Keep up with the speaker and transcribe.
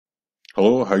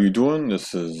Hello, how you doing?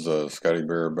 This is Scotty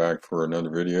Bear back for another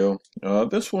video.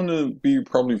 This one will be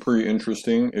probably pretty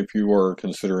interesting if you are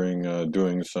considering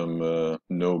doing some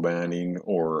nomading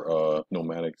or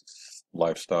nomadic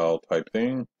lifestyle type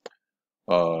thing.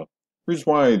 Reason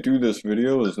why I do this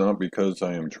video is not because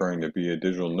I am trying to be a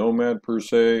digital nomad per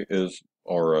se,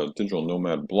 or a digital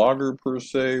nomad blogger per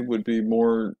se, would be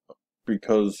more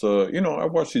because I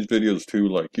watch these videos too,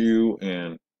 like you,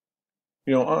 and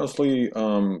honestly,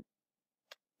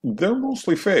 they're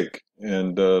mostly fake,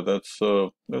 and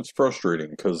that's frustrating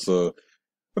because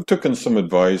I've taken some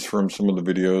advice from some of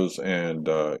the videos, and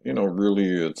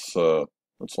really, it's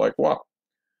like wow.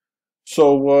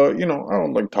 So I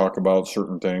don't like talk about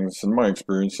certain things and my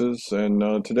experiences, and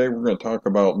today we're going to talk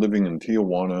about living in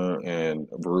Tijuana and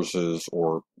versus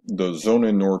or the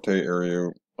Zona Norte area.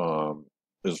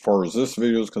 As far as this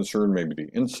video is concerned, maybe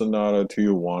the Ensenada,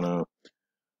 Tijuana,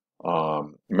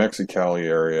 Mexicali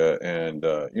area, and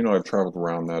I've traveled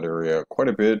around that area quite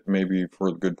a bit, maybe for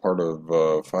a good part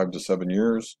of 5 to 7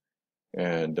 years,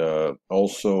 and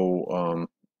also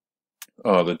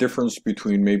the difference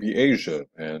between maybe Asia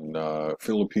and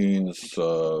Philippines,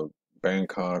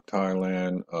 Bangkok,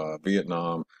 Thailand,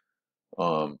 Vietnam,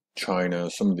 China,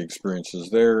 some of the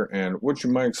experiences there, and what you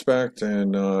might expect,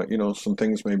 and some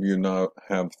things maybe you not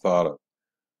have thought of.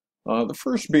 The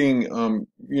first being, I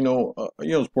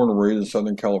was born and raised in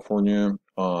Southern California.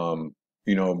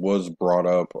 Was brought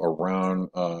up around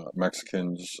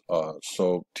Mexicans.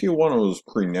 So Tijuana was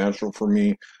pretty natural for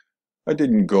me. I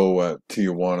didn't go at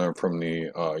Tijuana from the,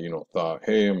 thought,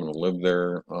 hey, I'm going to live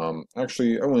there.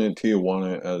 Actually, I went to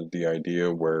Tijuana as the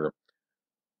idea where,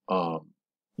 um,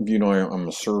 I'm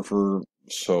a surfer,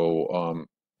 so,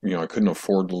 I couldn't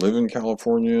afford to live in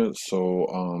California.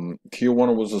 So,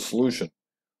 Tijuana was a solution.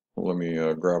 Let me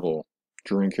grab a little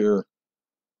drink here.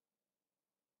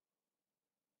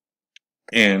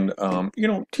 And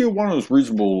Tijuana is a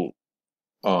reasonable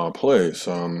place.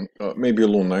 Maybe a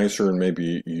little nicer than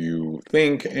maybe you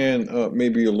think, and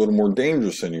maybe a little more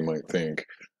dangerous than you might think.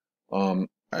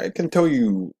 I can tell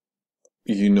you,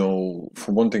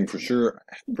 for one thing for sure,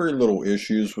 I had very little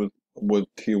issues with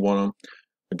Tijuana.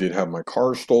 I did have my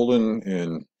car stolen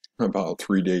in about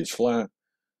 3 days flat.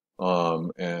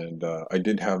 And I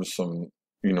did have some,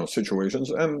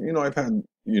 situations, and I've had,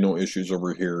 issues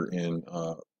over here in,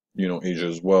 Asia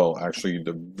as well. Actually,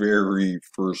 the very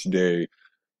first day,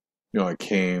 I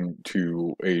came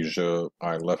to Asia,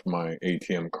 I left my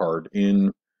ATM card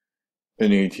in an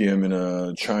ATM in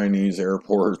a Chinese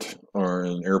airport or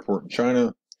an airport in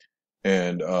China,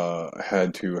 and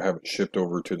had to have it shipped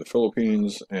over to the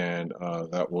Philippines, and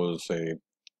that was a,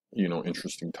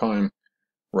 interesting time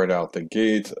right out the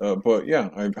gate. But yeah,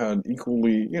 I've had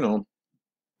equally, good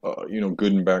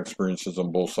and bad experiences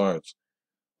on both sides.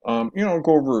 I'll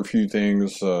go over a few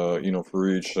things, for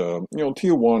each,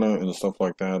 Tijuana and stuff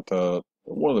like that.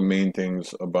 One of the main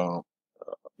things about,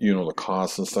 the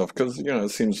cost and stuff, because,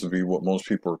 it seems to be what most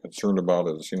people are concerned about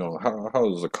is, how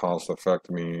does the cost affect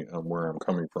me and where I'm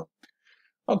coming from?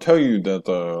 I'll tell you that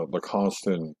the cost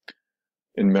in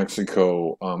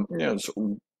Mexico, yeah, it's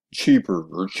cheaper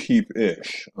or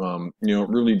cheap-ish. It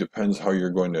really depends how you're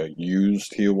going to use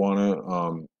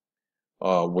Tijuana.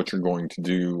 What you're going to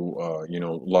do. A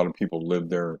lot of people live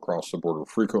there and cross the border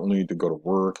frequently to go to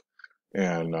work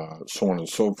and so on and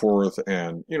so forth.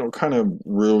 And, kind of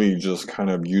really just kind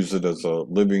of use it as a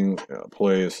living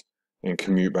place and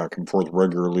commute back and forth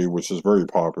regularly, which is very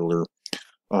popular.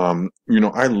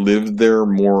 I lived there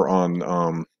more on,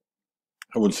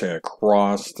 I would say I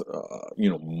crossed,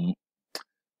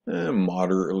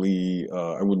 moderately.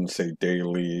 I wouldn't say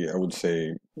daily. I would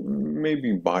say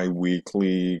maybe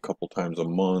bi-weekly, a couple times a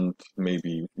month,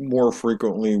 maybe more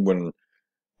frequently when,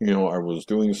 I was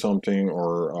doing something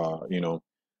or,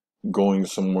 going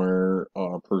somewhere,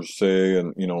 per se,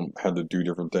 and, had to do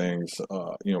different things,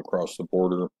 across the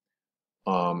border.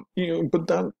 But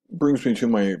that brings me to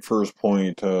my first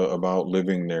point, about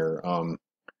living there.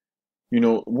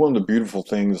 One of the beautiful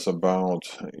things about,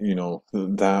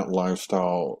 that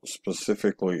lifestyle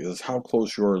specifically is how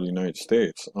close you are to the United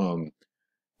States.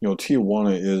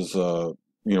 Tijuana is, a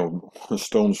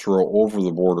stone's throw over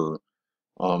the border,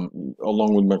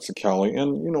 along with Mexicali.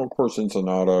 And, of course,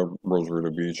 Ensenada,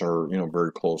 Rosarito Beach are,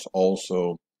 very close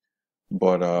also.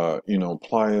 But,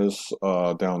 Playas,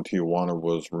 down Tijuana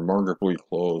was remarkably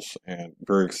close and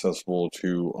very accessible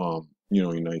to,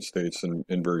 United States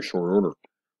in very short order.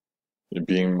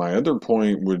 Being my other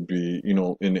point would be,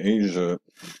 in Asia,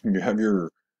 you have your,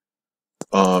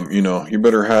 you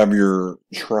better have your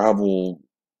travel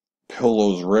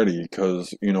pillows ready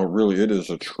because, really it is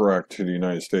a trek to the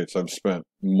United States. I've spent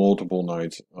multiple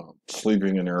nights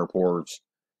sleeping in airports,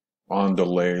 on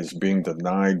delays, being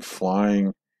denied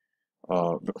flying.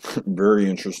 Uh, very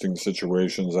interesting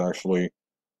situations, actually.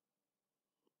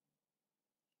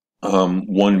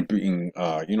 One being,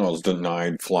 I was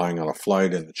denied flying on a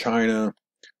flight into China.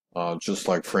 Just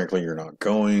like, frankly, you're not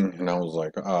going. And I was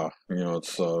like,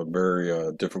 it's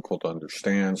very difficult to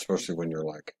understand, especially when you're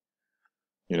like,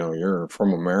 you're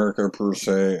from America per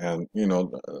se, and,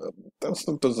 that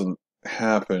stuff doesn't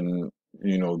happen,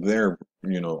 there,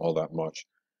 all that much.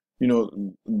 You know,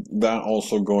 that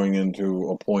also going into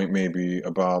a point maybe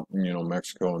about,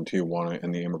 Mexico and Tijuana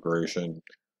and the immigration.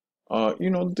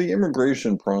 The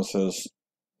immigration process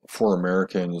for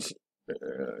Americans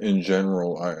in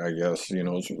general, I guess,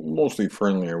 is mostly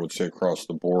friendly, I would say, across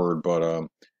the board, but,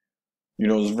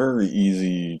 it's very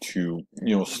easy to,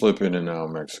 slip in and out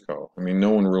of Mexico. I mean,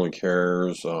 no one really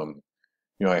cares.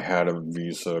 I had a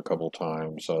visa a couple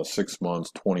times, 6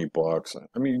 months, $20.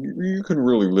 I mean, you can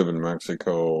really live in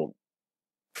Mexico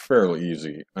fairly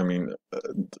easy. I mean,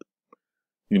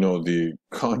 the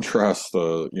contrast,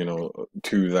 to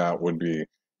that would be,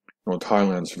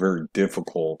 Thailand's very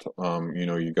difficult.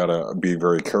 You gotta be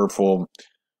very careful,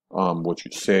 what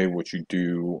you say, what you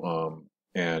do,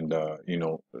 and,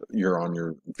 you're on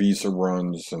your visa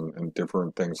runs and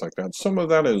different things like that. Some of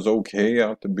that is okay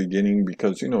at the beginning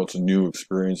because, it's new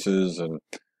experiences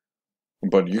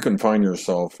but you can find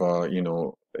yourself,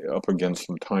 up against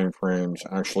some time frames.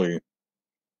 Actually,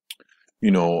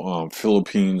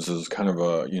 Philippines is kind of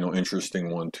a,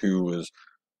 interesting one too, is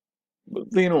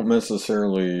they don't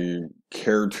necessarily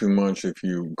care too much if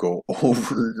you go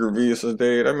over your visa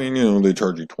date. I mean, they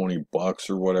charge you $20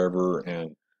 or whatever,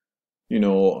 and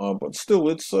but still,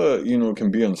 it's it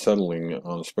can be unsettling,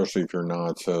 especially if you're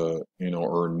not, or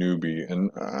a newbie. And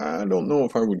I don't know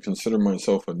if I would consider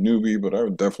myself a newbie, but I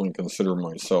would definitely consider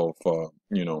myself,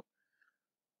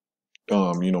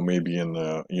 maybe in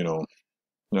the,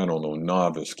 I don't know,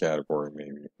 novice category.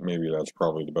 Maybe that's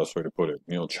probably the best way to put it.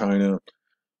 China,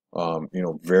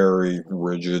 very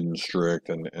rigid and strict,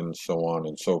 and so on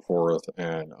and so forth.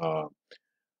 And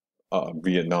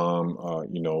Vietnam,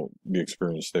 the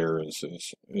experience there is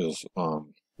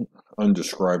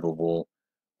undescribable.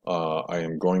 I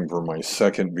am going for my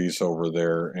second visa over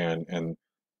there, and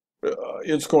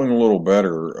it's going a little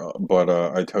better. But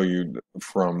I tell you,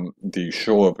 from the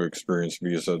show up experience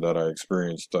visa that I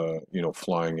experienced,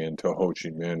 flying into Ho Chi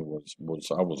Minh was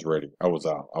I was ready. I was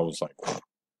out. I was like,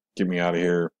 get me out of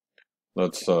here.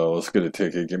 Let's get a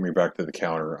ticket. Get me back to the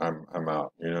counter. I'm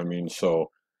out. You know what I mean?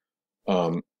 So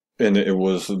um, and it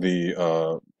was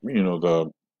the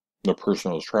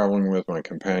person I was traveling with, my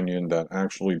companion, that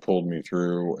actually pulled me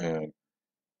through, and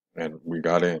we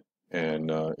got in,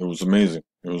 and it was amazing.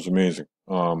 It was amazing.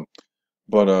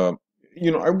 But I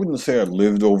wouldn't say I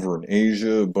lived over in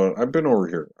Asia, but I've been over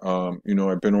here. I've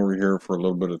been over here for a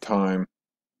little bit of time.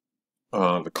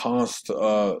 The cost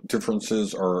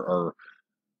differences are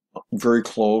very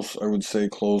close. I would say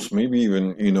close. Maybe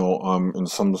even, in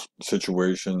some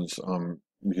situations,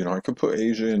 I could put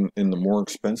Asia in the more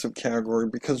expensive category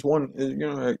because one,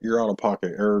 you're out of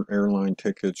pocket airline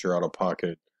tickets, you're out of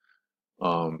pocket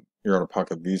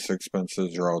visa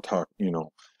expenses, you're out of pocket,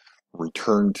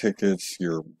 return tickets,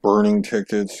 you're burning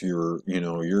tickets, you're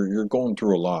going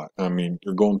through a lot. I mean,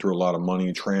 you're going through a lot of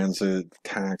money, transit,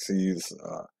 taxis,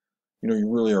 you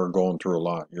really are going through a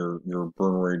lot. Your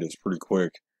burn rate is pretty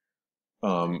quick.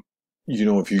 Um,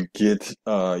 if you get,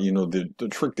 the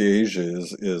trick to Asia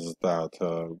is that,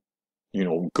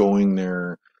 going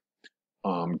there,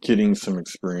 getting some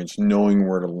experience, knowing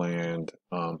where to land,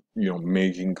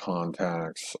 making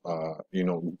contacts,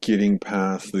 getting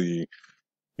past the,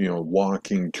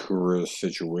 walking tourist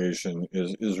situation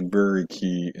is very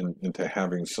key into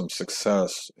having some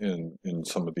success in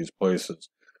some of these places.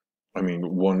 I mean,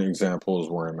 one example is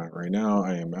where I'm at right now.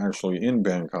 I am actually in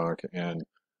Bangkok, and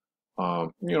I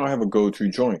have a go-to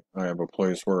joint. I have a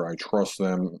place where I trust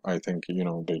them. I think,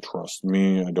 they trust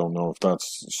me. I don't know if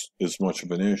that's as much of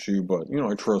an issue, but,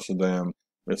 I trusted them.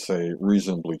 It's a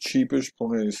reasonably cheapish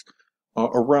place,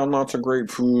 around lots of great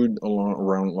food,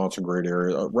 around lots of great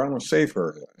area, around a safe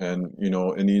area, and,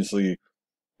 an easily,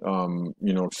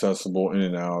 accessible in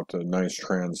and out, a nice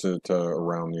transit,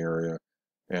 around the area,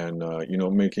 and,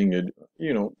 making it,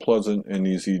 pleasant and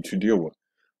easy to deal with.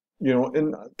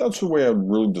 And that's the way I'd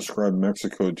really describe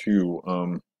Mexico too.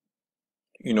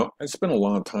 I spent a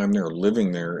lot of time there,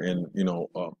 living there, and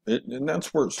and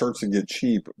that's where it starts to get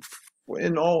cheap.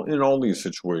 In all these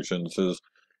situations, is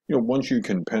once you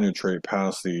can penetrate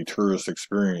past the tourist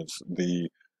experience, the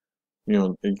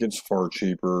it gets far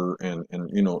cheaper and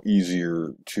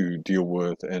easier to deal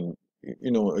with. And,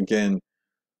 again,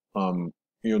 um,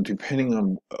 depending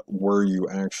on where you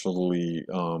actually,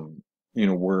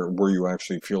 where you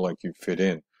actually feel like you fit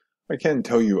in. I can't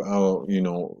tell you how,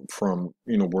 from,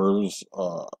 where's,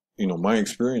 my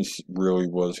experience really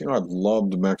was, I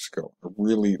loved Mexico. I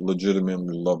really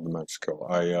legitimately loved Mexico.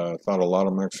 I thought a lot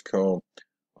of Mexico.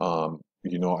 I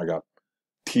got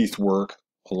teeth work,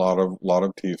 a lot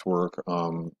of teeth work, a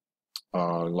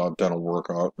lot of dental work,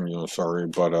 sorry,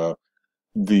 but,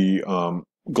 the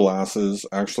glasses,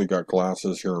 actually got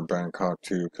glasses here in Bangkok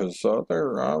too, because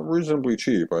they're reasonably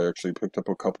cheap. I actually picked up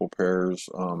a couple pairs,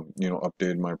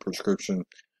 updated my prescription,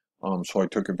 so I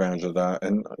took advantage of that.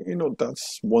 And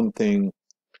that's one thing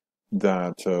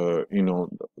that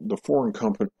the foreign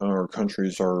company or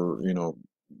countries are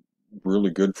really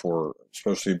good for,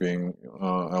 especially being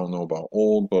I don't know about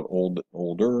old, but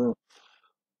older.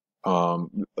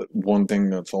 One thing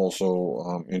that's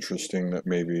also interesting that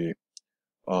maybe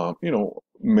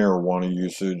marijuana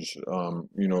usage,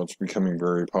 it's becoming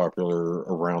very popular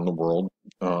around the world,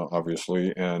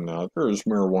 obviously, and there's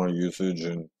marijuana usage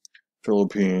in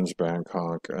Philippines,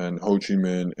 Bangkok, and Ho Chi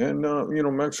Minh, and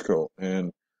Mexico.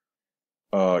 And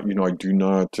I do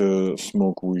not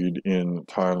smoke weed in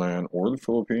Thailand or the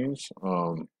Philippines.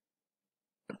 For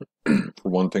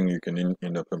one thing, you can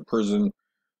end up in prison,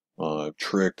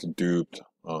 tricked, duped,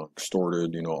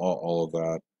 extorted. All of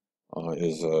that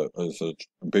is a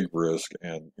big risk,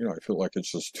 and I feel like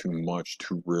it's just too much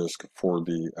to risk for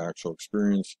the actual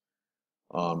experience.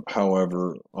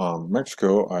 However,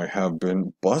 Mexico, I have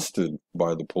been busted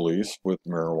by the police with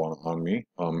marijuana on me.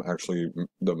 Actually,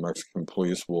 the Mexican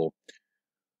police will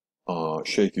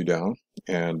shake you down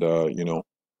and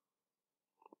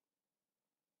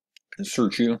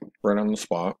search you right on the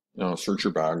spot, search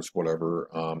your bags, whatever.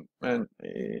 And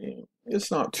it's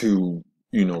not too,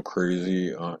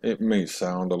 crazy. It may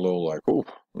sound a little like, oh,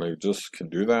 they just can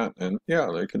do that. And yeah,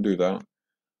 they can do that.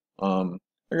 Um,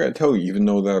 I gotta tell you, even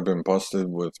though that I've been busted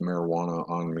with marijuana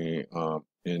on me,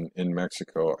 in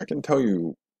Mexico, I can tell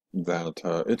you that,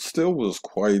 it still was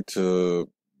quite, I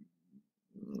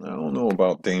don't know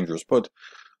about dangerous, but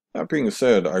that being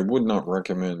said, I would not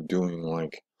recommend doing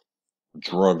like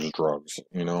drugs,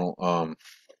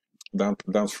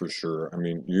 that's for sure. I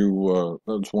mean,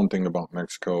 that's one thing about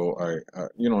Mexico. I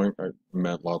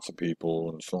met lots of people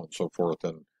and so on and so forth,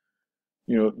 and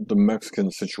the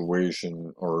Mexican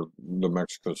situation or the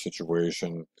Mexico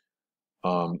situation.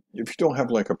 If you don't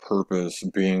have like a purpose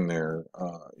being there,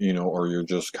 or you're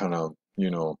just kind of,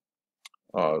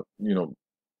 uh, you know,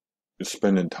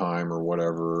 spending time or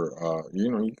whatever,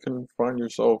 you can find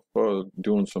yourself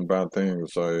doing some bad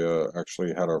things. I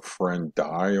actually had a friend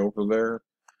die over there.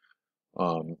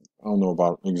 I don't know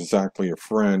about exactly a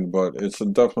friend, but it's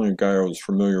definitely a guy I was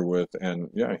familiar with, and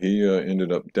yeah, he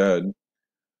ended up dead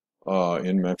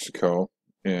in Mexico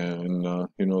and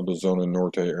the Zona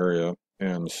Norte area.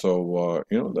 And so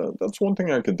that's one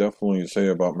thing I could definitely say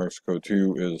about Mexico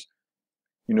too is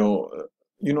you know uh,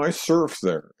 I surfed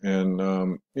there, and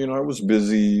I was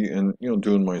busy and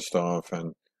doing my stuff,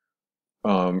 and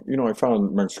I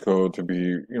found Mexico to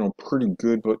be, pretty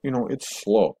good, but it's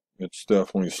slow. It's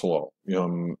definitely slow.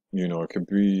 It could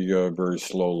be a very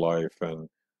slow life, and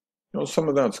some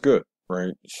of that's good,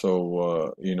 right?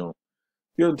 So,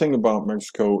 the other thing about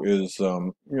Mexico is,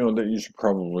 that you should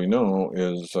probably know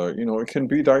is, it can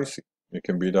be dicey. It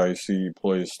can be a dicey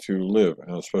place to live,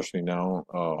 and especially now,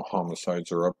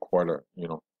 homicides are up quite a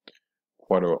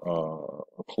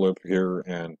clip here,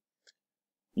 and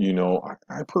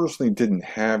I personally didn't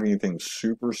have anything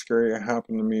super scary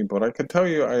happen to me, but I could tell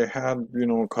you I had,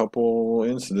 a couple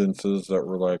incidences that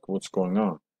were like, what's going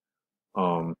on?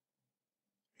 Um,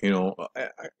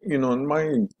 and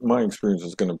my experience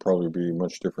is going to probably be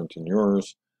much different than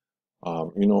yours.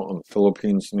 On the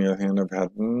Philippines, on the other hand, I've had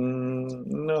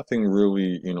nothing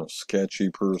really, sketchy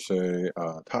per se.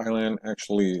 Thailand,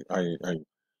 actually, I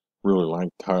really like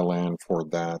Thailand for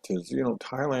that. Is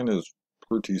Thailand is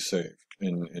pretty safe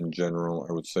in general.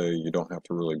 I would say you don't have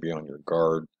to really be on your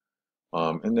guard.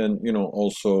 And then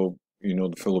also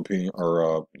the Philippine or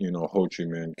Ho Chi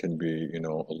Minh can be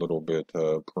a little bit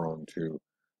prone to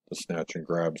the snatch and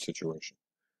grab situation.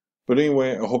 But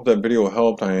anyway, I hope that video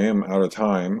helped. I am out of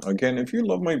time. Again, if you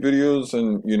love my videos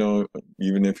and,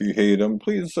 even if you hate them,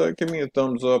 please give me a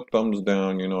thumbs up, thumbs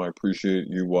down. I appreciate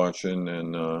you watching,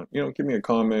 and, give me a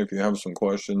comment if you have some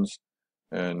questions.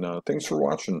 And thanks for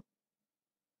watching.